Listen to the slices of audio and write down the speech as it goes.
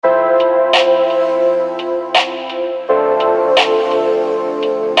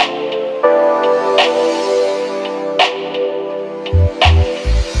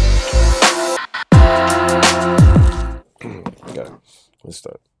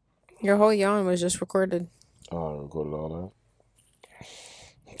Your whole yawn was just recorded. Oh, I recorded all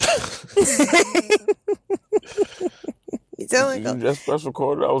You that. sound like You just press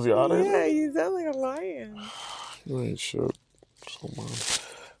record. I was yawning. yeah, you sound like a lion. You ain't shit. So man.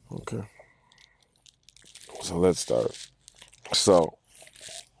 Okay. So let's start. So,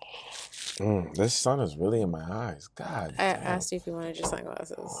 this sun is really in my eyes. God I damn. asked you if you wanted your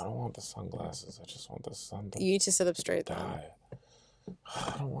sunglasses. Oh, I don't want the sunglasses. I just want the sun to You need to sit up straight then. die.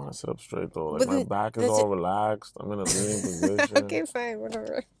 I don't want to sit up straight though. Like But my then- back is that's all it. relaxed. I'm in a leaning position. Okay, fine,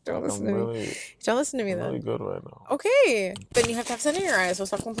 whatever. Don't Like, listen to me. really, Don't listen to me I'm then. really good right now. Okay, then you have to have sun in your eyes, so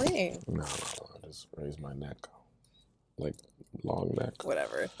stop complaining. No. I just raise my neck. Like, long neck.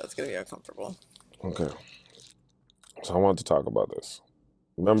 Whatever. That's gonna be uncomfortable. Okay. So I want to talk about this.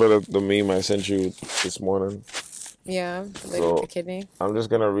 Remember the meme I sent you this morning? Yeah, the lady So- with the kidney. I'm just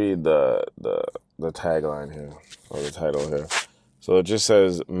gonna read the tagline here, or the title here. So it just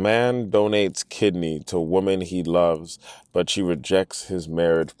says, "Man donates kidney to woman he loves, but she rejects his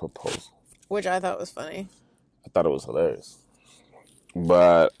marriage proposal." Which I thought was funny. I thought it was hilarious.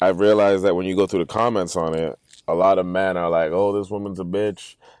 But I realized that when you go through the comments on it, a lot of men are like, "Oh, this woman's a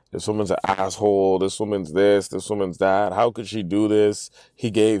bitch. This woman's an asshole. This woman's this. This woman's that. How could she do this? He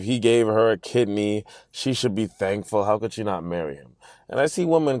gave her a kidney. She should be thankful. How could she not marry him?" And I see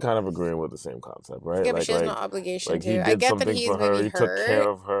women kind of agreeing with the same concept, right? Yeah, but she has no obligation like he to. did I get that something he's for her. maybe He took care hurt,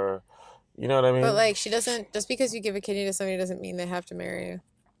 of her. You know what I mean? but like she doesn't. Just because you give a kidney to somebody doesn't mean they have to marry you.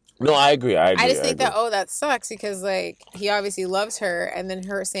 No, I agree. I just think that that sucks because like he obviously loves her, and then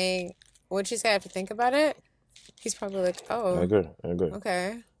her saying when she's gonna have to think about it, he's probably like, I oh, agree.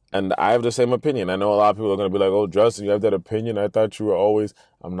 okay. And I have the same opinion. I know a lot of people are going to be like, "Oh, Justin, you have that opinion. I thought you were always..."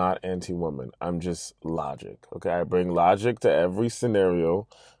 I'm not anti-woman. I'm just logic. Okay, I bring logic to every scenario.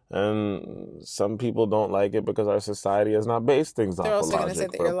 And some people don't like it because our society has not based things off They're of also gonna say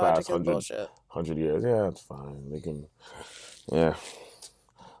logic that for your the logic past is bullshit. 100 years. Yeah, it's fine. They can... Yeah.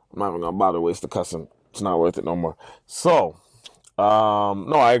 I'm not even going to bother to waste the cussing. It's not worth it no more. So... no,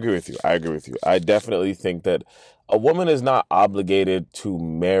 I agree with you. I definitely think that a woman is not obligated to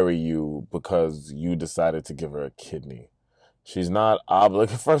marry you because you decided to give her a kidney. She's not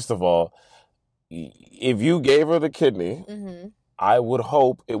obligated. First of all, if you gave her the kidney, Mm-hmm. I would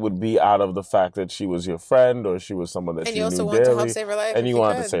hope it would be out of the fact that she was your friend or she was someone that And you you also knew want to help dearly, save her life, and if you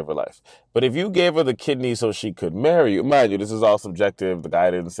wanted to could. save her life. But if you gave her the kidney so she could marry you, mind you, this is all subjective. The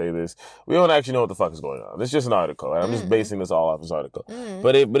guy didn't say this. We don't actually know what the fuck is going on. This is just an article. And I'm just basing this all off this article.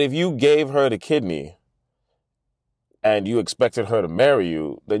 But if you gave her the kidney and you expected her to marry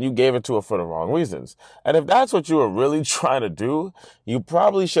you, then you gave it to her for the wrong reasons. And if that's what you were really trying to do, you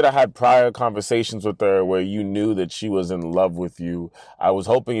probably should have had prior conversations with her where you knew that she was in love with you. I was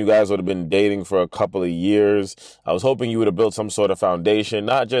hoping you guys would have been dating for a couple of years. I was hoping you would have built some sort of foundation,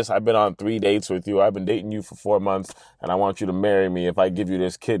 not just, "I've been on 3 dates with you. I've been dating you for 4 months and I want you to marry me. If I give you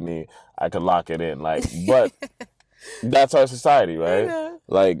this kidney, I could lock it in." But that's our society, right? Yeah.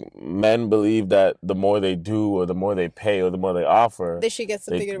 Like, men believe that the more they do or the more they pay or the more they offer, They should get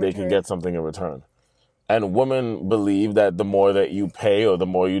something in they return. can get something in return. And women believe that the more that you pay or the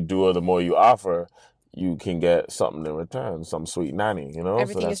more you do or the more you offer, you can get something in return, some sweet nanny, you know?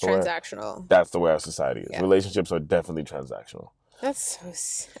 Everything is the way- transactional. That's the way our society is. Yeah. Relationships are definitely transactional. That's so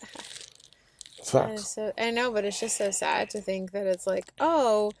sad. It's That facts. is so, I know, but it's just so sad to think that it's like,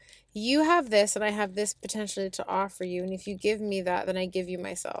 oh, you have this and I have this potentially to offer you. And if you give me that, then I give you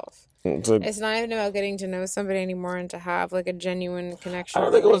myself. It's like, It's not even about getting to know somebody anymore and to have like a genuine connection. I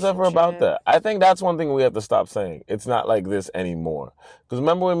don't or think it was ever about relationship. that. I think that's one thing we have to stop saying. It's not like this anymore. Because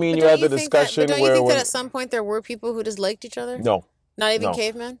remember when me and But you don't had the you think that? discussion But don't you where think when... that at some point there were people who just liked each other? No. Not even No.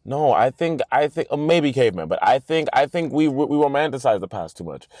 cavemen? No, I think maybe caveman, but I think we romanticize the past too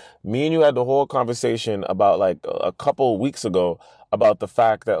much. Me and you had the whole conversation about like a couple weeks ago about the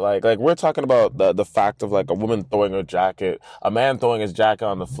fact that like we're talking about the fact of like a woman throwing her jacket, a man throwing his jacket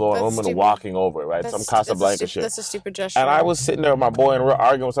on the floor, and a That's woman stupid. walking over it, right? That's Some stu- that's a Casablanca stu- shit. That's a stupid gesture. And I was sitting there with my boy and we're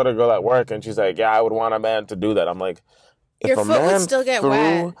arguing with other girl at work, and she's like, "Yeah, I would want a man to do that." I'm like, Your foot would still get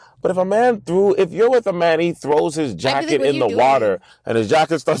wet. But if you're with a man, he throws his jacket what in you the doing? water and his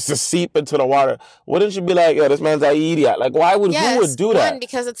jacket starts to seep into the water, wouldn't you be like, "Yo, this man's an idiot"? Like, who would do that? One,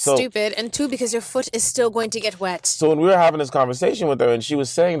 because it's So- stupid, and two, because your foot is still going to get wet. So when we were having this conversation with her and she was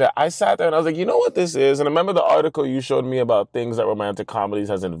saying that, I sat there and I was like, you know what this is? And remember the article you showed me about things that romantic comedies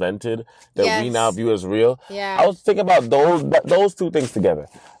has invented that we Yes. now view as real? Yeah. I was thinking about those two things together.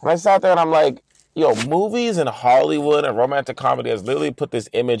 And I sat there and I'm like, yo, movies and Hollywood and romantic comedy has literally put this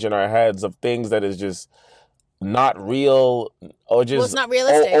image in our heads of things that is just not real or just it's not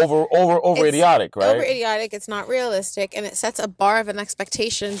realistic. Over idiotic, right? Over idiotic. It's not realistic, and it sets a bar of an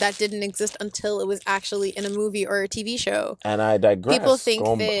expectation that didn't exist until it was actually in a movie or a TV show. And I digress. People think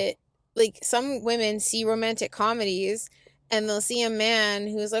that, like, some women see romantic comedies and they'll see a man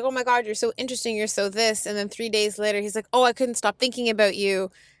who's like, oh my God, you're so interesting, you're so this, and then 3 days later he's like, oh, I couldn't stop thinking about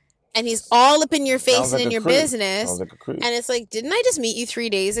you. And he's all up in your face and in your business. Sounds like a creep. And it's like, didn't I just meet you 3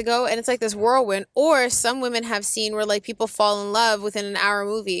 days ago? And it's like this whirlwind. Or some women have seen where, like, people fall in love within an hour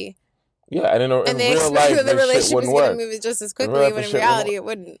movie. Yeah, and in they real life, the relationship is going to move just as quickly, when in reality it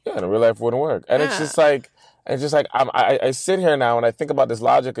wouldn't. Yeah, in real life it wouldn't work. And it's just like, I sit here now and I think about this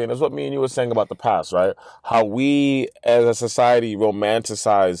logically, and it's what me and you were saying about the past, right? How we as a society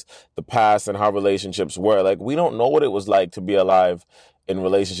romanticize the past and how relationships were. Like, we don't know what it was like to be alive in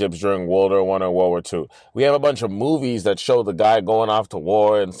relationships during World War I or World War II. We have a bunch of movies that show the guy going off to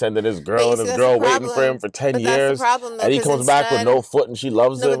war and sending his girl and his girl waiting for him for 10 years. Problem, though, and he comes back with no foot and she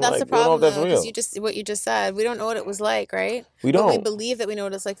loves him. But that's like, the problem, that's real. What you just said. We don't know what it was like, right? We don't. But we believe that we know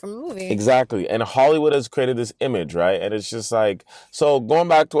what it's like from a movie. Exactly. And Hollywood has created this image, right? And it's just like, so going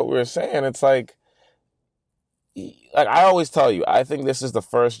back to what we were saying, it's like I always tell you, I think this is the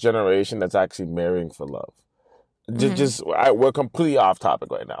first generation that's actually marrying for love. We're completely off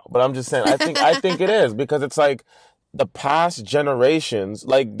topic right now, but I'm just saying, I think it is, because it's like the past generations,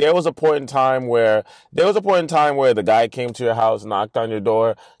 like there was a point in time where the guy came to your house, knocked on your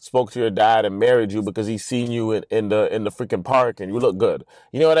door, spoke to your dad, and married you because he's seen you in the freaking park and you look good.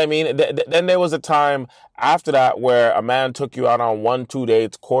 You know what I mean? Then there was a time after that where a man took you out on 1-2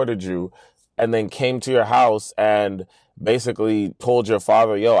 dates, courted you, and then came to your house and basically told your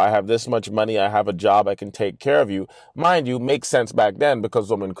father, yo, I have this much money, I have a job, I can take care of you. Mind you, makes sense back then because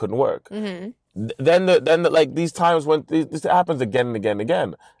women couldn't work. Mm-hmm. Then like these times when this happens again and again and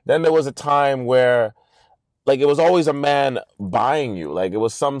again. Then there was a time where like it was always a man buying you. Like it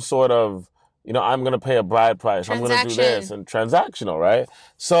was some sort of, I'm going to pay a bride price. I'm going to do this, and transactional, right?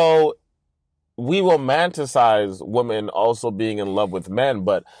 So we romanticize women also being in love with men,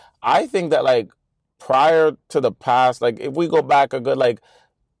 but I think that like prior to the past, like if we go back a good like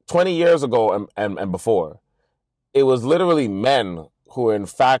 20 years ago and before, it was literally men who were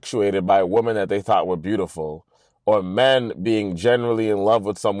infatuated by women that they thought were beautiful, or men being generally in love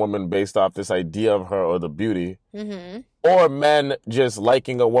with some woman based off this idea of her or the beauty, or men just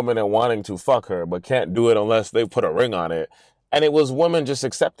liking a woman and wanting to fuck her but can't do it unless they put a ring on it. And it was women just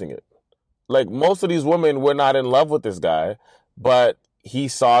accepting it. Like most of these women were not in love with this guy, but he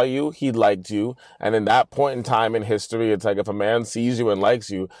saw you, he liked you, and in that point in time in history, it's like if a man sees you and likes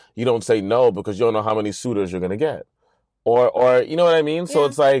you, you don't say no because you don't know how many suitors you're going to get. Or you know what I mean? Yeah. So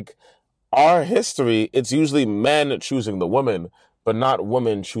it's like our history, it's usually men choosing the woman, but not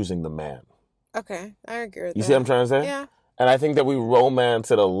women choosing the man. Okay, I agree with that. You see what I'm trying to say? Yeah. And I think that we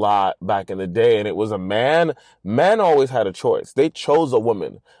romance it a lot back in the day, and it was a man. Men always had a choice. They chose a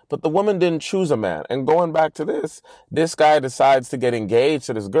woman, but the woman didn't choose a man. And going back to this guy decides to get engaged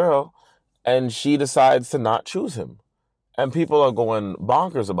to this girl, and she decides to not choose him. And people are going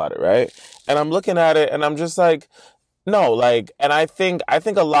bonkers about it, right? And I'm looking at it, and I'm just like, no, like, and I think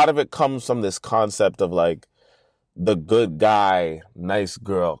a lot of it comes from this concept of like the good guy, nice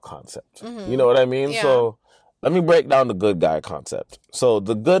girl concept. Mm-hmm. You know what I mean? Yeah. So let me break down the good guy concept. So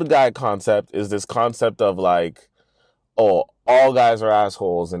the good guy concept is this concept of like, oh, all guys are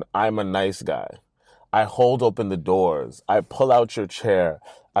assholes and I'm a nice guy. I hold open the doors. I pull out your chair.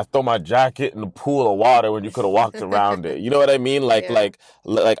 I throw my jacket in the pool of water when you could have walked around it. You know what I mean? Like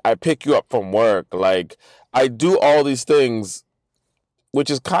I pick you up from work. Like I do all these things, which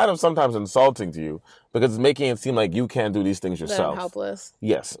is kind of sometimes insulting to you because it's making it seem like you can't do these things yourself. That I'm helpless.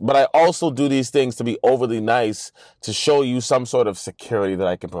 Yes. But I also do these things to be overly nice, to show you some sort of security that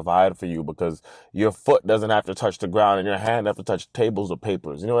I can provide for you because your foot doesn't have to touch the ground and your hand have to touch tables or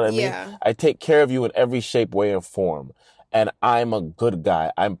papers. You know what I mean? Yeah. I take care of you in every shape, way, and form. And I'm a good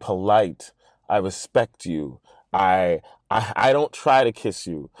guy. I'm polite. I respect you. I don't try to kiss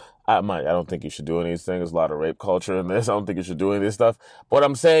you. I don't think you should do any of these things. There's a lot of rape culture in this. I don't think you should do any of this stuff. But what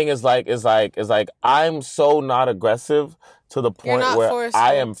I'm saying is like I'm so not aggressive to the point where forceful.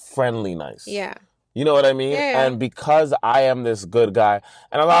 I am friendly nice. Yeah. You know what I mean? Yeah. And because I am this good guy,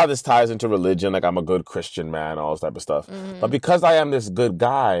 and a lot of this ties into religion, like I'm a good Christian man, all this type of stuff. Mm-hmm. But because I am this good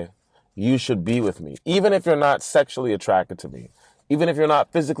guy, you should be with me. Even if you're not sexually attracted to me. Even if you're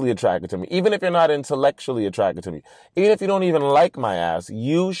not physically attracted to me, even if you're not intellectually attracted to me, even if you don't even like my ass,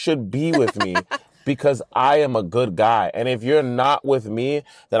 you should be with me because I am a good guy. And if you're not with me,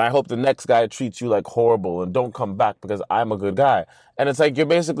 then I hope the next guy treats you like horrible and don't come back because I'm a good guy. And it's like you're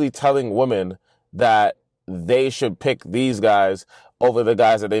basically telling women that they should pick these guys over the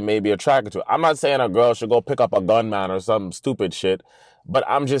guys that they may be attracted to. I'm not saying a girl should go pick up a gunman or some stupid shit, but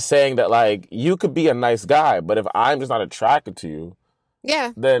I'm just saying that, like, you could be a nice guy, but if I'm just not attracted to you,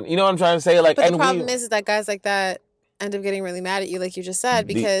 Yeah. then, you know what I'm trying to say? Like, But and the problem is that guys like that end up getting really mad at you, like you just said,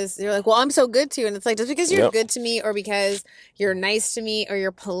 because you're like, well, I'm so good to you. And it's like, just because you're good to me or because you're nice to me or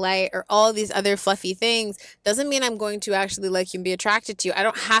you're polite or all these other fluffy things doesn't mean I'm going to actually like you and be attracted to you. I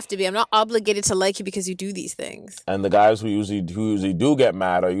don't have to be. I'm not obligated to like you because you do these things. And the guys who usually do get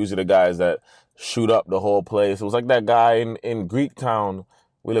mad are usually the guys that shoot up the whole place. It was like that guy in Greektown.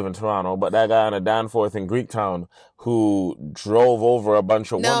 We live in Toronto, but that guy on a Danforth in Greektown who drove over a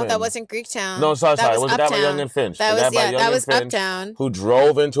bunch of women. No, that wasn't Greektown. No, sorry. That it was the guy by Young and Finch. That was Uptown. Who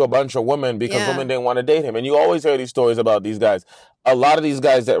drove into a bunch of women because women didn't want to date him. And you always hear these stories about these guys. A lot of these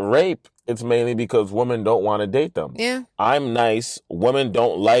guys that rape, it's mainly because women don't want to date them. Yeah. I'm nice. Women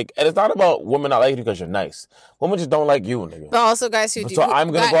don't like, and it's not about women not liking you because you're nice. Women just don't like you, nigga. But also guys who do. So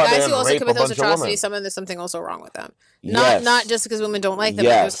I'm gonna go out there and rape a bunch of women. There's something also wrong with them. Yes. Not just because women don't like them. But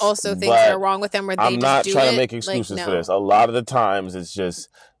there's also things that are wrong with them where they I'm just not do trying it. to make excuses like, for this. A lot of the times it's just,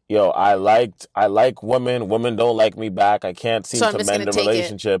 yo, I like women. Women don't like me back. I can't seem to mend the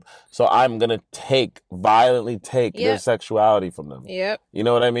relationship. So I'm gonna violently take their sexuality from them. Yep. You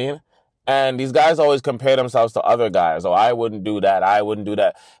know what I mean? And these guys always compare themselves to other guys. Oh, I wouldn't do that. I wouldn't do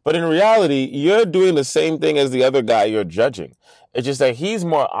that. But in reality, you're doing the same thing as the other guy you're judging. It's just that he's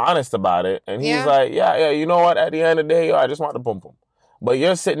more honest about it. And he's like, yeah, you know what? At the end of the day, yo, I just want the pum pum. But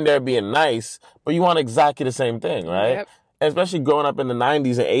you're sitting there being nice, but you want exactly the same thing, right? Yep. And especially growing up in the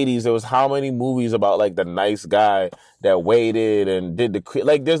 90s and 80s, there was how many movies about, like, the nice guy that waited and did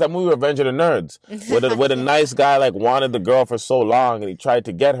like, there's that movie Revenge of the Nerds where the nice guy, like, wanted the girl for so long and he tried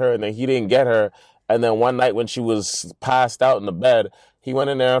to get her and then he didn't get her. And then one night when she was passed out in the bed, he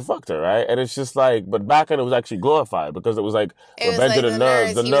went in there and fucked her, right? And it's just like, but back then it was actually glorified because it was like Revenge of the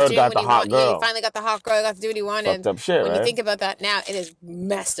Nerds. The nerd got the hot girl. Yeah, he finally got the hot girl. He got to do what he wanted. Fucked up shit, when right? you think about that now, it is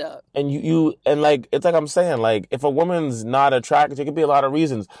messed up. And and like, it's like I'm saying, like, if a woman's not attracted, it could be a lot of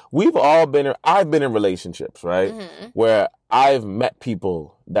reasons. I've been in relationships, right? Mm-hmm. Where I've met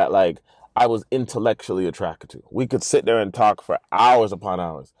people that, like, I was intellectually attracted to. We could sit there and talk for hours upon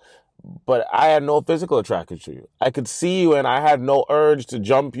hours. But I had no physical attraction to you. I could see you and I had no urge to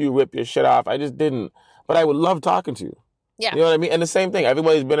jump you, rip your shit off. I just didn't. But I would love talking to you. Yeah. You know what I mean? And the same thing.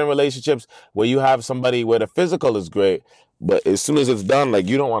 Everybody's been in relationships where you have somebody where the physical is great, but as soon as it's done, like,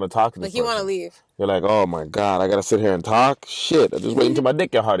 you don't want to talk to them. Like, you want to leave. You're like, oh my God, I got to sit here and talk? Shit, I'm just waiting till my dick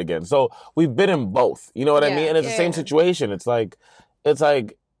get hard again. So we've been in both. You know what I mean? And it's the same situation. It's like,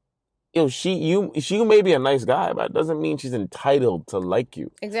 yo, she may be a nice guy, but it doesn't mean she's entitled to like you.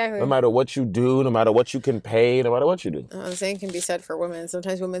 Exactly. No matter what you do, no matter what you can pay, no matter what you do. The same can be said for women.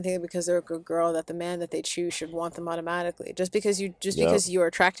 Sometimes women think that because they're a good girl that the man that they choose should want them automatically. Just because you're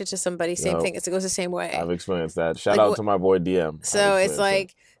attracted to somebody, same thing. It goes the same way. I've experienced that. Shout out to my boy DM. So it's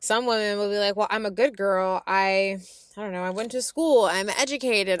like some women will be like, well, I'm a good girl. I don't know, I went to school, I'm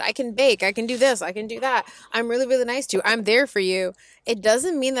educated, I can bake, I can do this, I can do that. I'm really, really nice to you. I'm there for you. It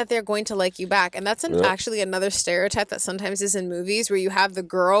doesn't mean that they're going to like you back. And that's actually another stereotype that sometimes is in movies where you have the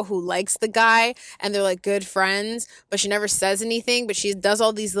girl who likes the guy and they're like good friends, but she never says anything, but she does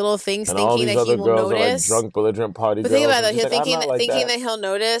all these little things and thinking that he will notice. Are like drunk, belligerent party girls. But think about that. He's thinking that he'll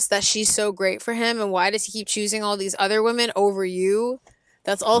notice that she's so great for him, and why does he keep choosing all these other women over you?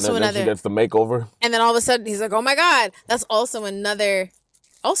 That's also another. Then she gets the makeover. And then all of a sudden he's like, oh my God. That's also another,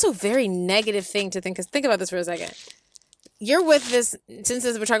 also very negative thing to think. Because think about this for a second. You're with this, since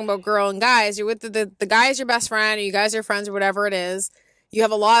we're talking about girl and guys, you're with the guy is your best friend, or you guys are friends, or whatever it is. You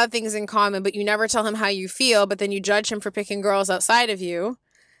have a lot of things in common, but you never tell him how you feel. But then you judge him for picking girls outside of you.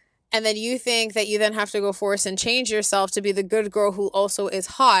 And then you think that you then have to go force and change yourself to be the good girl who also is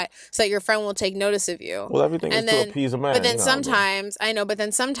hot so that your friend will take notice of you. Well, everything is to appease a man. But then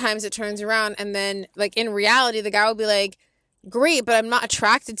sometimes it turns around and then, like, in reality, the guy will be like, great, but I'm not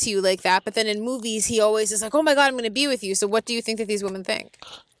attracted to you like that. But then in movies, he always is like, oh my God, I'm going to be with you. So what do you think that these women think?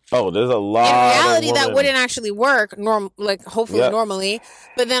 Oh, there's a lot. In reality, that wouldn't actually work, hopefully normally.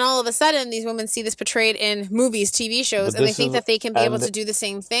 But then all of a sudden, these women see this portrayed in movies, TV shows, and they think that they can be able to do the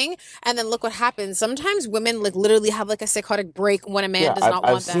same thing. And then look what happens. Sometimes women literally have a psychotic break when a man does not want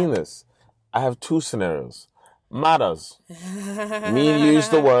that. I've seen this. I have two scenarios. Matters. Me and you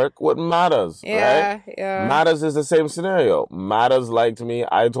used to work with Matters, right? Yeah. Matters is the same scenario. Matters liked me.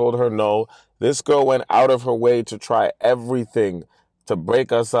 I told her no. This girl went out of her way to try everything to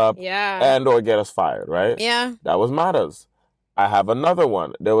break us up and or get us fired, right? Yeah. That was Matters. I have another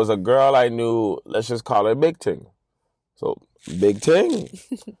one. There was a girl I knew, let's just call her Big Ting. So, Big Ting.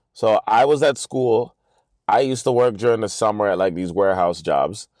 So, I was at school. I used to work during the summer at like these warehouse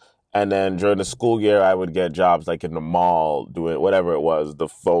jobs. And then during the school year, I would get jobs like in the mall, doing whatever it was, the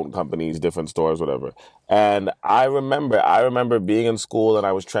phone companies, different stores, whatever. And I remember being in school and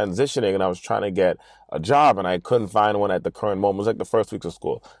I was transitioning and I was trying to get a job and I couldn't find one at the current moment. It was like the first weeks of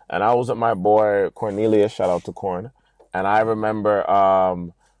school. And I was with my boy Cornelius, shout out to Corn. And I remember I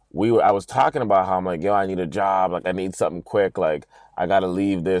was talking about how I'm like, yo, I need a job, like I need something quick, like I gotta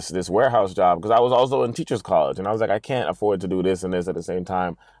leave this warehouse job because I was also in teachers college and I was like, I can't afford to do this and this at the same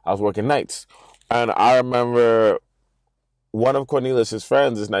time. I was working nights. And I remember one of Cornelius's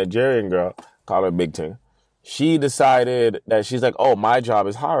friends, this Nigerian girl, called her Big Ting. She decided that she's like, oh, my job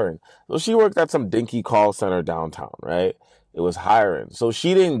is hiring. So she worked at some dinky call center downtown, right? It was hiring. So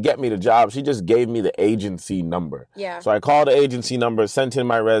she didn't get me the job. She just gave me the agency number. Yeah. So I called the agency number, sent in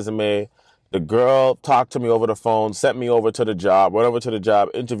my resume. The girl talked to me over the phone, sent me over to the job, went over to the job,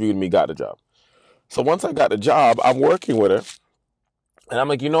 interviewed me, got the job. So once I got the job, I'm working with her. And I'm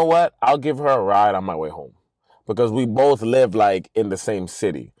like, you know what? I'll give her a ride on my way home. Because we both live like in the same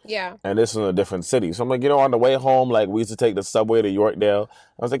city. Yeah. And this is in a different city. So I'm like, on the way home, like we used to take the subway to Yorkdale.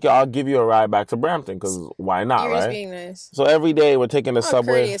 I was like, yo, I'll give you a ride back to Brampton because why not, You're right? just being nice. So every day we're taking the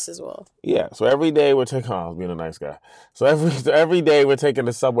subway. Courteous as well. Yeah. So every day we're taking, I was being a nice guy. So every day we're taking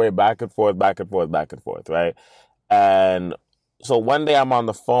the subway back and forth, back and forth, back and forth, right? And so one day I'm on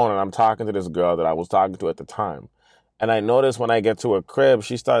the phone and I'm talking to this girl that I was talking to at the time. And I notice when I get to her crib,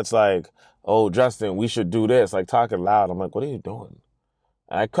 she starts like, oh, Justin, we should do this, like talking loud. I'm like, what are you doing?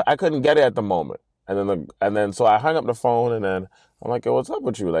 And I couldn't get it at the moment. And then so I hung up the phone and then I'm like, yo, what's up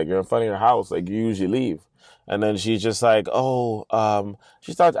with you? Like, you're in front of your house. Like, you usually leave. And then she's just like,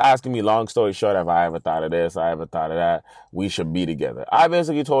 she starts asking me, long story short, have I ever thought of this? I ever thought of that? We should be together. I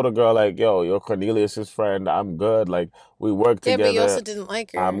basically told the girl, like, yo, you're Cornelius's friend. I'm good. Like, we work together. Yeah, but you also didn't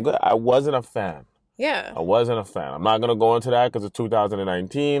like her. I'm good. I wasn't a fan. Yeah. I wasn't a fan. I'm not going to go into that because it's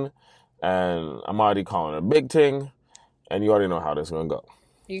 2019 and I'm already calling her Big Ting and you already know how this is going to go.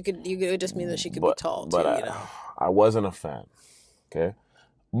 You could just mean that she could be tall too, I wasn't a fan. Okay.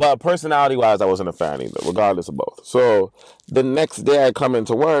 But personality-wise, I wasn't a fan either, regardless of both. So the next day I come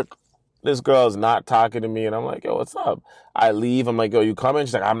into work, this girl's not talking to me, and I'm like, yo, what's up? I leave. I'm like, yo, you coming?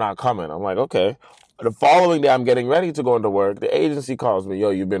 She's like, I'm not coming. I'm like, okay. The following day, I'm getting ready to go into work. The agency calls me, yo,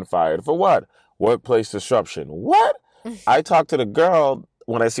 you've been fired. For what? Workplace disruption. What? I talked to the girl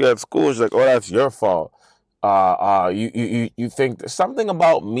when I see her at school. She's like, oh, that's your fault. You think something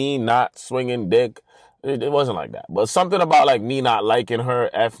about me not swinging dick. It wasn't like that, but something about like me not liking her,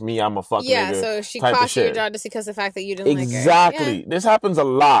 F me, I'm a fuck nigga. Yeah, so she cost you your job just because of the fact that you didn't like her. Exactly. Yeah. This happens a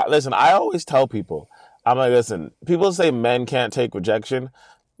lot. Listen, I always tell people, I'm like, listen, people say men can't take rejection.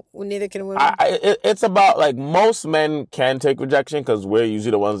 Well, neither can women. It's about like most men can take rejection because we're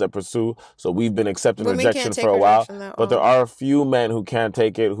usually the ones that pursue. So we've been accepting rejection for a while. But there are a few men who can't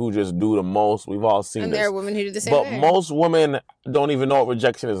take it, who just do the most. We've all seen this. And there are women who do the same thing. But most women don't even know what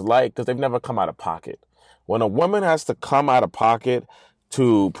rejection is like because they've never come out of pocket. When a woman has to come out of pocket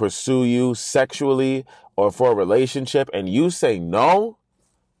to pursue you sexually or for a relationship and you say no,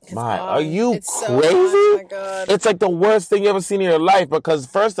 are you crazy? Oh my God. It's like the worst thing you ever seen in your life because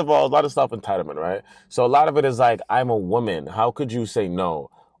first of all, a lot of self-entitlement, right? So a lot of it is like, I'm a woman. How could you say no?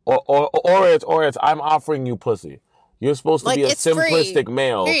 Or it's I'm offering you pussy. You're supposed to be a simplistic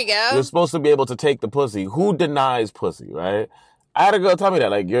male. Here you go. You're supposed to be able to take the pussy. Who denies pussy, right? I had a girl tell me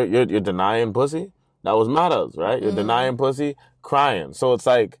that, like, you're denying pussy? That was matters, right? You're denying pussy, crying. So it's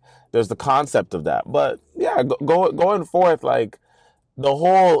like, there's the concept of that. But yeah, going forth, like, the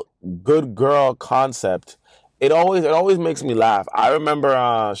whole good girl concept, it always makes me laugh. I remember,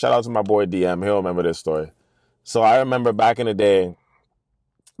 shout out to my boy DM, he'll remember this story. So I remember back in the day,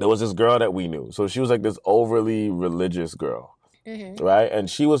 there was this girl that we knew. So she was like this overly religious girl, right? And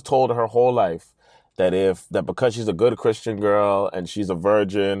she was told her whole life that because she's a good Christian girl and she's a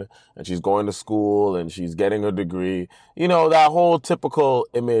virgin and she's going to school and she's getting her degree, that whole typical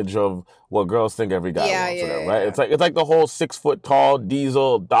image of what girls think every guy wants, right? Yeah. It's like the whole 6 foot tall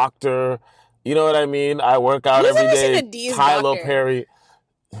diesel doctor. You know what I mean? I work out every day. Tyler Perry.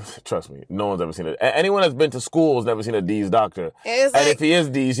 Trust me, no one's ever seen it. Anyone that's been to school has never seen a D's doctor. And if he is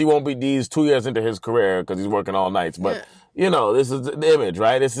D's, he won't be D's 2 years into his career because he's working all nights. But this is the image,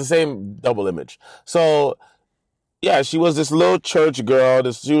 right? It's the same double image. So, yeah, she was this little church girl.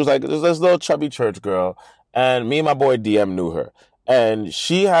 She was like this little chubby church girl. And me and my boy DM knew her. And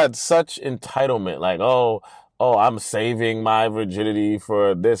she had such entitlement. Like, oh, I'm saving my virginity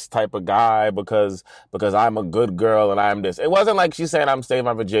for this type of guy because I'm a good girl and I'm this. It wasn't like she's saying I'm saving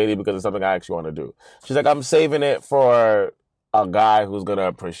my virginity because it's something I actually want to do. She's like, I'm saving it for a guy who's gonna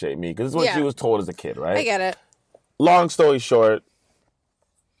appreciate me, because this is what she was told as a kid, right? I get it. Long story short,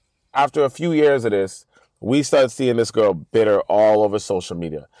 after a few years of this, we started seeing this girl bitter all over social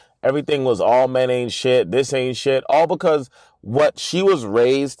media. Everything was all men ain't shit, this ain't shit, all because what she was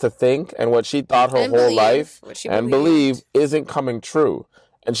raised to think and what she thought her whole life and believe isn't coming true.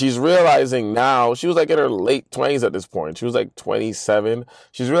 And she's realizing now, she was like in her late 20s at this point. She was like 27.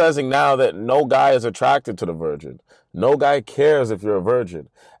 She's realizing now that no guy is attracted to the virgin. No guy cares if you're a virgin.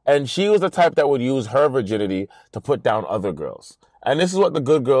 And she was the type that would use her virginity to put down other girls. And this is what the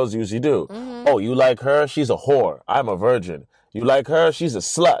good girls usually do. Mm-hmm. Oh, you like her? She's a whore. I'm a virgin. You like her? She's a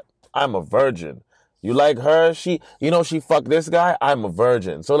slut. I'm a virgin. You like her? She fucked this guy? I'm a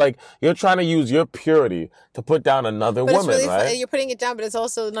virgin. So, like, you're trying to use your purity to put down another woman, really, right? You're putting it down, but it's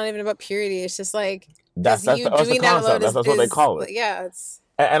also not even about purity. It's just like, that's the concept. That's what they call it. Yeah, it's...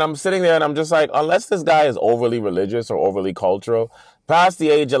 And I'm sitting there and I'm just like, unless this guy is overly religious or overly cultural, past the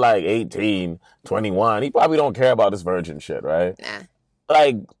age of like 18, 21, he probably don't care about this virgin shit, right? Nah.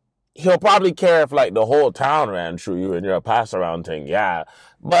 Like, he'll probably care if like the whole town ran through you and you're a pass around thing, yeah.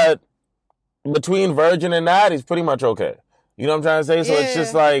 But between virgin and that, he's pretty much okay. You know what I'm trying to say? So it's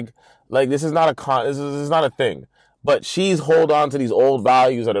just like this is not this is not a thing. But she's hold on to these old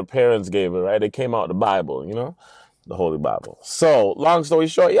values that her parents gave her, right? They came out of the Bible, you know? The Holy Bible. So, long story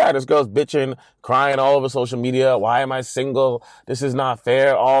short, yeah, this girl's bitching, crying all over social media. Why am I single? This is not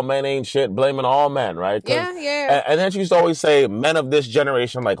fair. All men ain't shit. Blaming all men, right? Yeah. And then she used to always say, men of this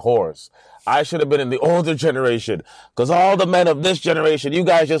generation like whores. I should have been in the older generation, because all the men of this generation, you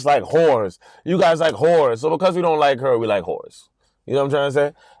guys just like whores. You guys like whores. So because we don't like her, we like whores. You know what I'm trying to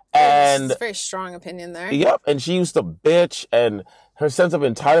say? And it's a very strong opinion there. Yep. And she used to bitch, and her sense of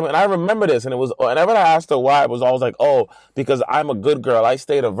entitlement. And I remember this, and it was, whenever I asked her why, it was always like, oh, because I'm a good girl. I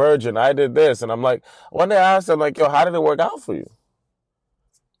stayed a virgin. I did this. And I'm like, one day I asked her, I'm like, yo, how did it work out for you?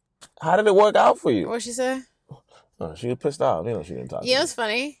 How did it work out for you? What'd she say? Oh, she was pissed off. You know, she didn't talk to me. Yeah, it was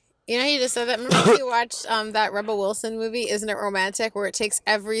funny. You know, you just said that. Remember you watched that Rebel Wilson movie, Isn't It Romantic, where it takes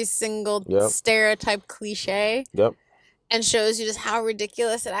every single stereotype cliche and shows you just how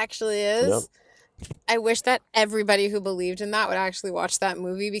ridiculous it actually is? Yep. I wish that everybody who believed in that would actually watch that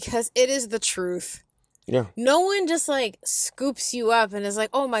movie, because it is the truth. Yeah. No one just like scoops you up and is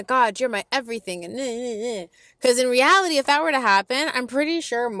like, oh my God, you're my everything. Because in reality, if that were to happen, I'm pretty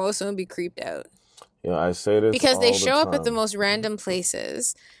sure most would be creeped out. Yeah, I say this because they show up at the most random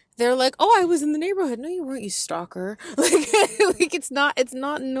places. They're like, oh, I was in the neighborhood. No, you weren't, you stalker. Like it's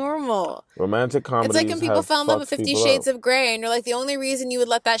not normal. Romantic comedies. It's like when people fell in love with 50 Shades of Grey, and you're like, the only reason you would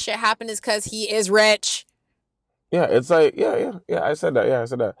let that shit happen is because he is rich. Yeah, it's like, yeah. I said that. Yeah, I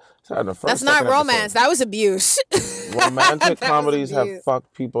said that. In the first, that's not romance. That was abuse. Romantic comedies have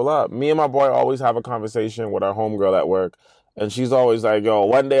fucked people up. Me and my boy always have a conversation with our homegirl at work. And she's always like, yo,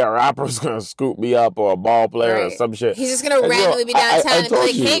 one day a rapper's going to scoop me up, or a ball player or some shit. He's just going to randomly be downtown and be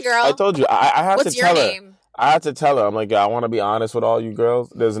like, hey, girl. I told you. I had what's to tell your her. Name? I had to tell her. I'm like, yeah, I want to be honest with all you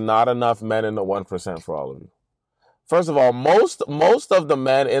girls. There's not enough men in the 1% for all of you. First of all, most of the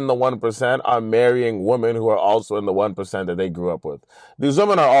men in the 1% are marrying women who are also in the 1% that they grew up with. These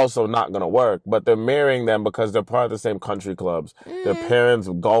women are also not going to work, but they're marrying them because they're part of the same country clubs. Their parents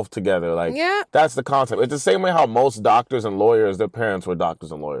golf together. Like, that's the concept. It's the same way how most doctors and lawyers, their parents were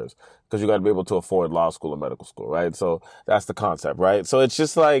doctors and lawyers, because you got to be able to afford law school and medical school, right? So that's the concept, right? So it's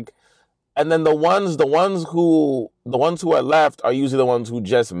just like, and then the ones who are left are usually the ones who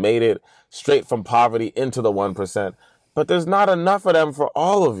just made it straight from poverty into the 1%. But there's not enough of them for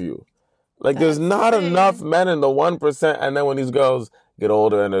all of you. Like, there's not enough men in the 1%. And then when these girls get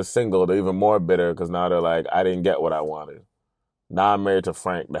older and they're single, they're even more bitter, because now they're like, I didn't get what I wanted. Now I'm married to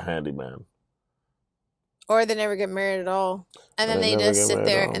Frank, the handyman. Or they never get married at all. And then they just sit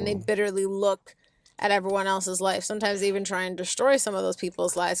there and they bitterly look at everyone else's life. Sometimes they even try and destroy some of those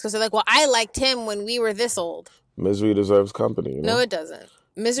people's lives, because they're like, well, I liked him when we were this old. Misery deserves company. You know? No, it doesn't.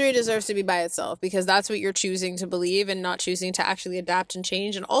 Misery deserves to be by itself, because that's what you're choosing to believe and not choosing to actually adapt and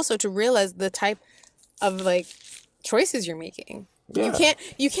change, and also to realize the type of like choices you're making. Yeah.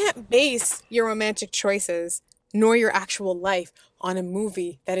 You can't base your romantic choices nor your actual life on a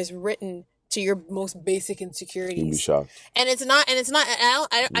movie that is written to your most basic insecurities. You'd be shocked. And it's not.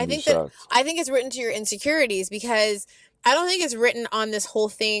 I think it's written to your insecurities, because I don't think it's written on this whole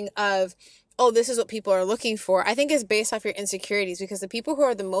thing of, oh, this is what people are looking for. I think it's based off your insecurities, because the people who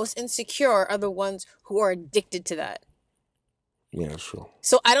are the most insecure are the ones who are addicted to that. Yeah, sure.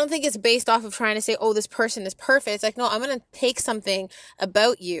 So I don't think it's based off of trying to say, oh, this person is perfect. It's like, no, I'm going to take something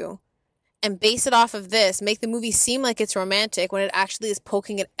about you and base it off of this, make the movie seem like it's romantic when it actually is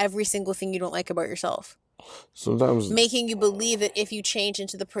poking at every single thing you don't like about yourself. Sometimes making you believe that if you change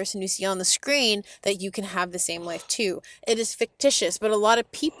into the person you see on the screen, that you can have the same life too. It is fictitious, but a lot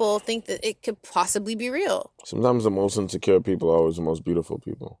of people think that it could possibly be real. sometimes the most insecure people are always the most beautiful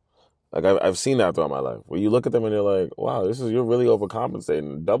people. Like I've seen that throughout my life, where you look at them and you're like, wow, you're really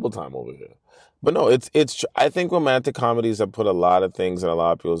overcompensating double time over here. But no, I think romantic comedies have put a lot of things in a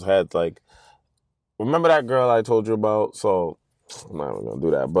lot of people's heads. Like, remember that girl I told you about? So I'm not even gonna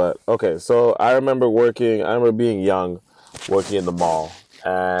do that. But okay, so I remember being young, working in the mall,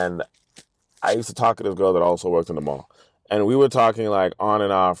 and I used to talk to this girl that also worked in the mall. And we were talking like on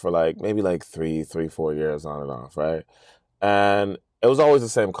and off for like maybe like 4 years on and off, right? And it was always the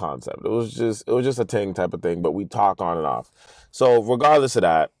same concept. It was just a ting type of thing, but we talk on and off. So regardless of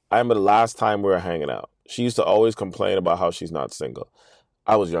that, I remember the last time we were hanging out, she used to always complain about how she's not single.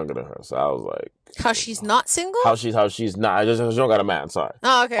 I was younger than her, so I was like, how she's not single? How she's not. She don't got a man. Sorry.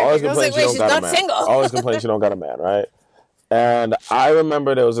 Oh, okay. Always I was like, wait, she's not single. Always complain she don't got a man, right? And I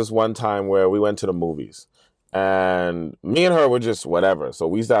remember there was this one time where we went to the movies, and me and her were just whatever. So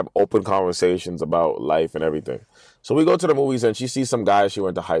we used to have open conversations about life and everything. So we go to the movies, and she sees some guy she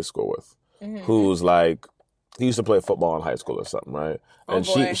went to high school with, who's like, he used to play football in high school or something, right? And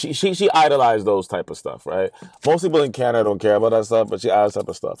she idolized those type of stuff, right? Most people in Canada don't care about that stuff, but she idolized type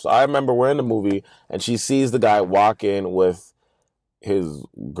of stuff. So I remember we're in the movie, and she sees the guy walk in with his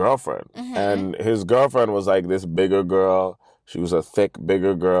girlfriend. And his girlfriend was like this bigger girl. She was a thick,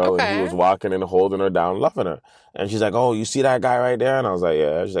 bigger girl, and he was walking in, holding her down, loving her. And she's like, oh, you see that guy right there? And I was like,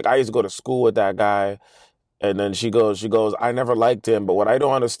 yeah. She's like, I used to go to school with that guy. And then she goes, I never liked him, but what I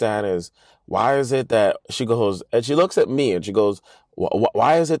don't understand is, why is it that, she goes, and she looks at me and she goes,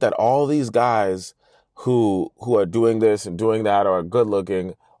 why is it that all these guys who are doing this and doing that or are good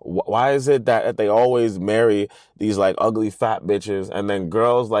looking, why is it that they always marry these like ugly fat bitches, and then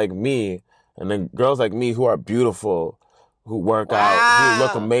girls like me who are beautiful, who work out, who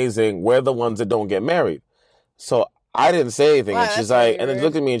look amazing, we're the ones that don't get married? So I didn't say anything. Wow, and she's like, and then she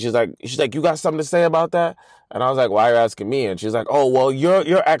looked at me and she's like, you got something to say about that? And I was like, why are you asking me? And she's like, oh, well,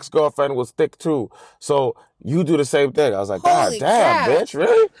 your ex-girlfriend was thick too, so you do the same thing. I was like, God damn, bitch,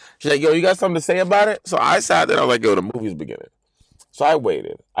 really? She's like, yo, you got something to say about it? So I sat there and I was like, yo, the movie's beginning. So I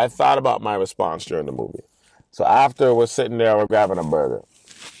waited. I thought about my response during the movie. So after we're sitting there, we're grabbing a burger,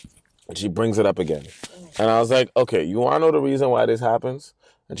 and she brings it up again. And I was like, okay, you want to know the reason why this happens?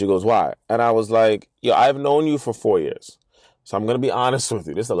 And she goes, why? And I was like, yo, I've known you for 4 years. So I'm going to be honest with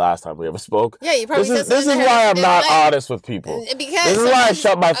you. This is the last time we ever spoke. Yeah, you probably said This is why I'm not honest with people. Because this is why I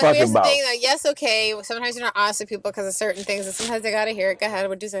shut my fucking mouth. Yes, okay. Sometimes you're not honest with people because of certain things, and sometimes they got to hear it. Go ahead.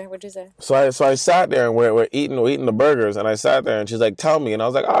 What'd you say? So I sat there, and we're eating the burgers, and I sat there, and she's like, tell me. And I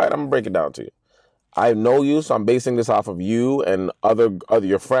was like, all right, I'm going to break it down to you. I know you, so I'm basing this off of you and other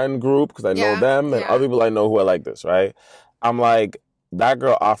your friend group, because I know them, and other people I know who are like this, right? I'm like, that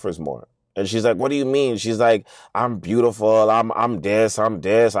girl offers more. And she's like, what do you mean? She's like, I'm beautiful. I'm this. I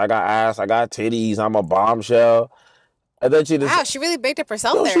got ass. I got titties. I'm a bombshell. And then she just... Wow, she really baked up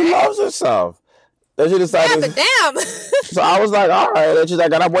herself there. She loves herself. Then she decided... Yeah, but damn. So I was like, all right. And she's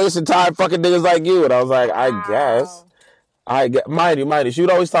like, and I'm wasting time fucking niggas like you. And I was like, I guess. Mind you. She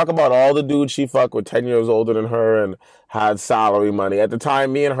would always talk about all the dudes she fucked were 10 years older than her and had salary money. At the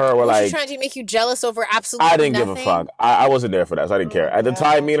time, me and her were like... Was she trying to make you jealous over absolutely I didn't nothing? give a fuck. I wasn't there for that, so I didn't care. At the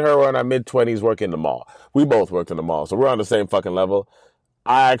time, me and her were in our mid-20s working in the mall. We both worked in the mall, so we're on the same fucking level.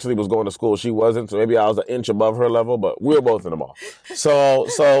 I actually was going to school. She wasn't, so maybe I was an inch above her level, but we were both in the mall.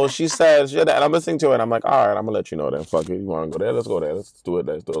 So she says, and I'm listening to it, and I'm like, all right, I'm going to let you know then. Fuck it. You want to go there? Let's go there. Let's do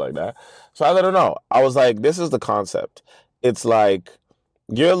it like that. So I let her know. I was like, this is the concept. It's like,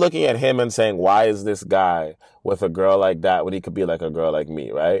 you're looking at him and saying, why is this guy with a girl like that when he could be like a girl like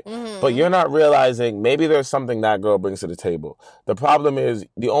me, right? But you're not realizing maybe there's something that girl brings to the table. The problem is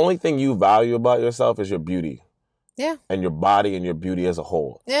the only thing you value about yourself is your beauty. Yeah. And your body and your beauty as a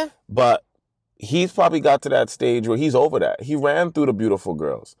whole. Yeah. But he's probably got to that stage where he's over that. He ran through the beautiful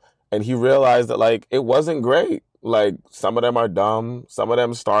girls and he realized that like it wasn't great. Like some of them are dumb, some of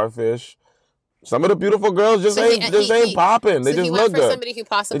them starfish. Some of the beautiful girls just ain't popping. They just look good. Somebody who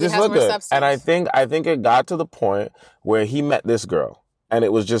possibly has more substance. And I think it got to the point where he met this girl, and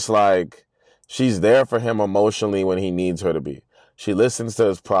it was just like she's there for him emotionally when he needs her to be. She listens to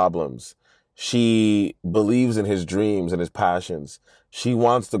his problems. She believes in his dreams and his passions. She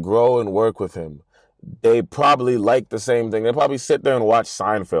wants to grow and work with him. They probably like the same thing. They probably sit there and watch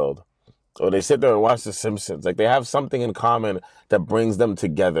Seinfeld or they sit there and watch The Simpsons. Like, they have something in common that brings them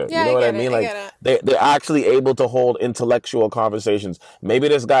together. Yeah, You know I what I get it. mean? I Like, get it. they're actually able to hold intellectual conversations. Maybe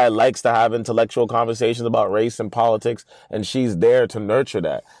this guy likes to have intellectual conversations about race and politics, and she's there to nurture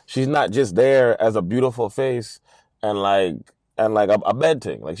that. She's not just there as a beautiful face and like a bed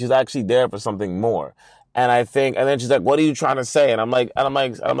thing. Like, she's actually there for something more. And I think, and then she's like, "What are you trying to say?" And I'm like,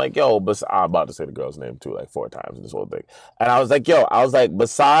 "Yo," but I'm about to say the girl's name too, like 4 times in this whole thing. And I was like, "Yo," I was like,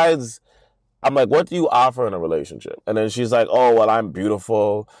 besides, I'm like, "What do you offer in a relationship?" And then she's like, "Oh, well, I'm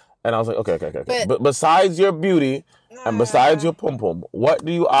beautiful." And I was like, okay. But besides your beauty and besides your pum pum, what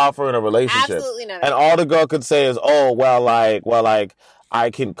do you offer in a relationship? Absolutely nothing. And all the girl could say is, "Oh, well, I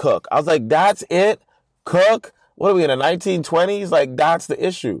can cook." I was like, "That's it? Cook? What are we in the 1920s? Like, that's the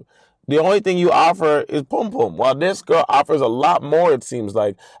issue." The only thing you offer is pum pum. While this girl offers a lot more, it seems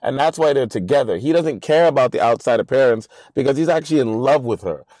like, and that's why they're together. He doesn't care about the outside appearance because he's actually in love with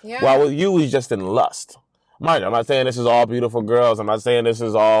her. Yeah. While with you, he's just in lust. Mind you, I'm not saying this is all beautiful girls. I'm not saying this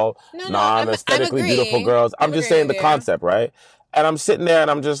is all non-aesthetically beautiful girls. I'm just saying the concept, right? And I'm sitting there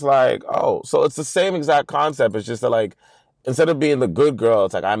and I'm just like, oh, so it's the same exact concept. It's just that, like, instead of being the good girl,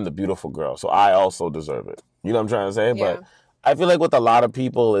 it's like, I'm the beautiful girl, so I also deserve it. You know what I'm trying to say? Yeah. But I feel like with a lot of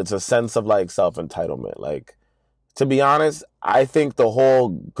people, it's a sense of like self-entitlement. Like, to be honest, I think the whole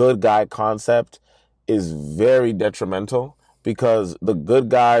good guy concept is very detrimental because the good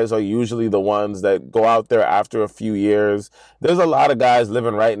guys are usually the ones that go out there after a few years. There's a lot of guys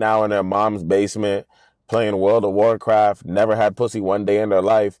living right now in their mom's basement playing World of Warcraft, never had pussy one day in their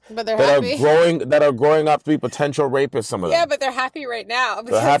life, but they're happy. Are growing up to be potential rapists, some of them. Yeah, but they're happy right now.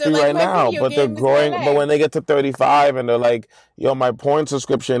 They're happy right now, but they're growing. But when they get to 35 and they're like, "Yo, my porn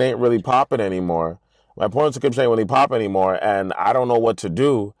subscription ain't really popping anymore. My porn subscription ain't really popping anymore, and I don't know what to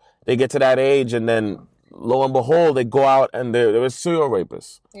do." They get to that age, and then lo and behold, they go out and they're serial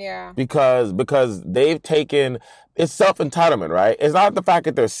rapists. Yeah. Because they've taken, it's self-entitlement, right? It's not the fact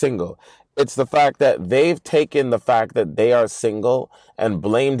that they're single. It's the fact that they've taken the fact that they are single and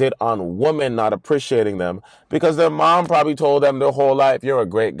blamed it on women not appreciating them because their mom probably told them their whole life, "You're a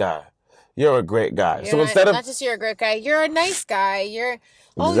great guy. You're a great guy." So instead of not just you're a great guy, you're a nice guy. You're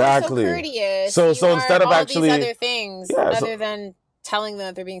exactly you're so courteous. So instead of all actually these other things other than telling them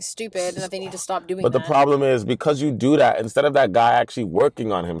that they're being stupid and that they need to stop doing that. But the problem is, because you do that, instead of that guy actually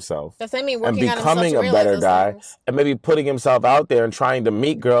working on himself and becoming a better guy and maybe putting himself out there and trying to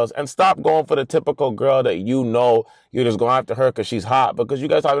meet girls and stop going for the typical girl that you know you're just going after her because she's hot, because you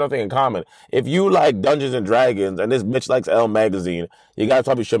guys have nothing in common. If you like Dungeons and Dragons and this bitch likes Elle magazine, you guys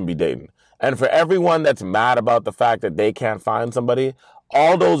probably shouldn't be dating. And for everyone that's mad about the fact that they can't find somebody,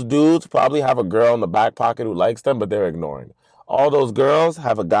 all those dudes probably have a girl in the back pocket who likes them, but they're ignoring. All those girls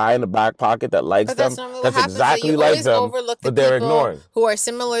have a guy in the back pocket that likes them. That's exactly like them, but they're ignoring. Who are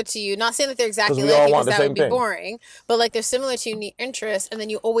similar to you. Not saying that they're exactly like you because that would be boring, but like they're similar to you in interests, and then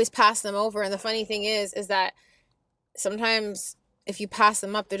you always pass them over. And the funny thing is that sometimes if you pass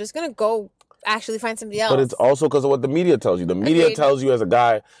them up, they're just gonna go actually find somebody else. But it's also because of what the media tells you. The media tells you as a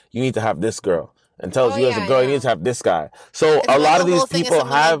guy, you need to have this girl. And tells you as a girl, you need to have this guy. So it's a lot of these people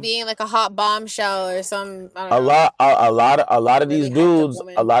have like being like a hot bombshell or some. I don't know. A lot of these dudes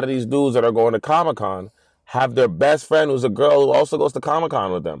that are going to Comic-Con have their best friend who's a girl who also goes to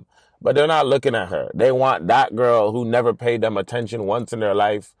Comic-Con with them, but they're not looking at her. They want that girl who never paid them attention once in their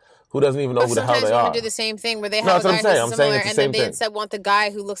life, who doesn't even know who the hell they are. Sometimes women do the same thing where they have a guy who's similar, and then they instead want the guy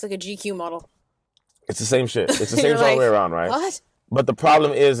who looks like a GQ model. It's the same shit. It's the same all the way around, right? What? But the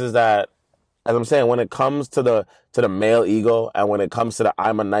problem is that, as I'm saying, when it comes to the male ego and when it comes to the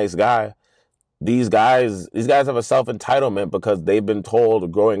I'm a nice guy, these guys have a self-entitlement because they've been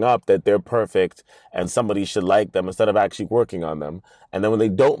told growing up that they're perfect and somebody should like them instead of actually working on them. And then when they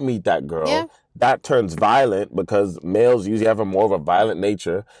don't meet that girl, that turns violent because males usually have more of a violent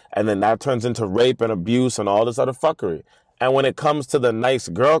nature. And then that turns into rape and abuse and all this other fuckery. And when it comes to the nice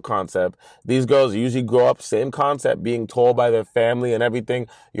girl concept, these girls usually grow up same concept, being told by their family and everything,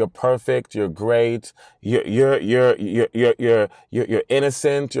 "You're perfect, you're great, you're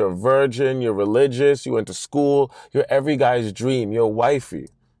innocent, you're a virgin, you're religious, you went to school, you're every guy's dream, you're wifey."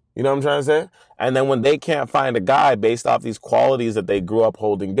 You know what I'm trying to say? And then when they can't find a guy based off these qualities that they grew up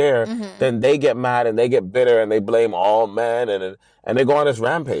holding dear, then they get mad and they get bitter and they blame all men and they go on this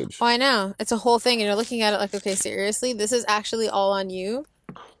rampage. Oh, I know. It's a whole thing. And you're looking at it like, okay, seriously, this is actually all on you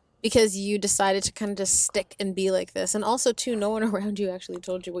because you decided to kind of just stick and be like this. And also, too, no one around you actually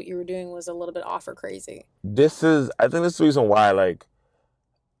told you what you were doing was a little bit off or crazy. I think this is the reason why, like,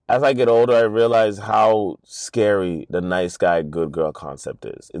 as I get older, I realize how scary the nice guy, good girl concept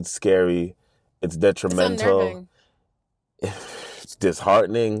is. It's scary. It's detrimental. It's unnerving. It's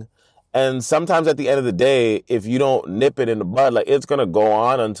disheartening. And sometimes at the end of the day, if you don't nip it in the bud, like it's gonna go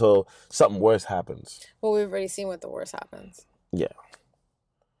on until something worse happens. Well, we've already seen what the worst happens. Yeah.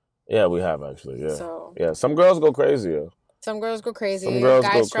 Yeah, we have actually. Yeah. So yeah, some girls go crazy. Yeah. some girls go crazy. Some girls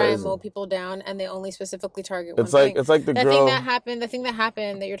Guys go try and crazy. mow people down, and they only specifically target one It's like thing. it's like the thing girl. that happened. The thing that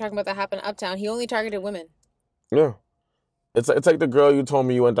happened that you're talking about that happened uptown. He only targeted women. Yeah. It's like the girl you told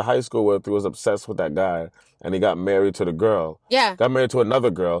me you went to high school with who was obsessed with that guy, and he got married to the girl. Yeah. Got married to another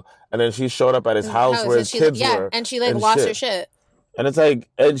girl, and then she showed up at his house where his kids were. And she like lost her shit. And it's like,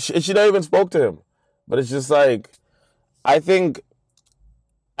 and she never even spoke to him. But it's just like, I think,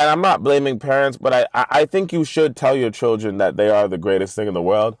 and I'm not blaming parents, but I think you should tell your children that they are the greatest thing in the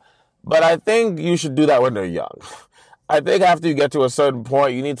world. But I think you should do that when they're young. I think after you get to a certain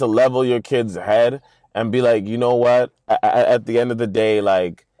point, you need to level your kid's head and be like, you know what? At the end of the day,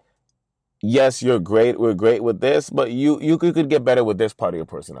 like, yes, you're great. We're great with this, but you could get better with this part of your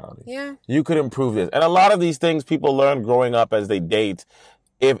personality. Yeah. You could improve this. And a lot of these things people learn growing up as they date.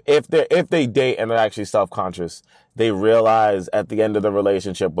 If they date and they're actually self-conscious, they realize at the end of the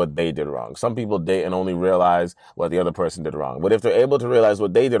relationship what they did wrong. Some people date and only realize what the other person did wrong. But if they're able to realize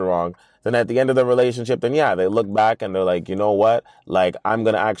what they did wrong, then at the end of the relationship, then yeah, they look back and they're like, you know what? Like, I'm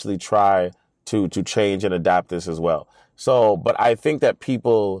going to actually try to change and adapt this as well. So, but I think that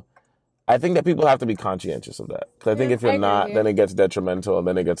people have to be conscientious of that. Because I think if you're not, then it gets detrimental and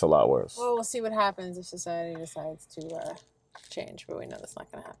then it gets a lot worse. Well, we'll see what happens if society decides to change, but we know that's not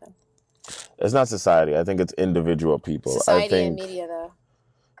going to happen. It's not society. I think it's individual people. Society and media, though.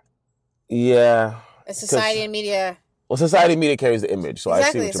 Yeah. It's society and media. Well, society and media carries the image, so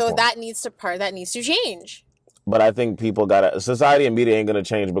exactly. I see what your point. That needs to change. But I think people society and media ain't gonna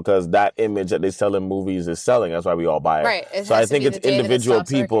change because that image that they sell in movies is selling. That's why we all buy it. Right. So I think it's individual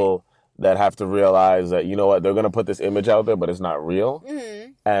people that have to realize that, you know what, they're gonna put this image out there, but it's not real.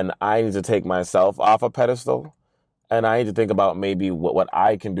 Mm-hmm. And I need to take myself off a pedestal. And I need to think about maybe what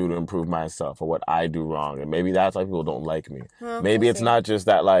I can do to improve myself or what I do wrong. And maybe that's why people don't like me. Maybe it's not just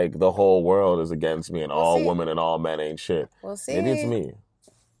that, like, the whole world is against me and all women and all men ain't shit. We'll see. Maybe it's me.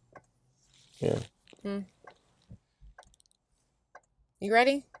 Yeah. You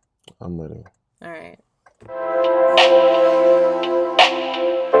ready? I'm ready. All right.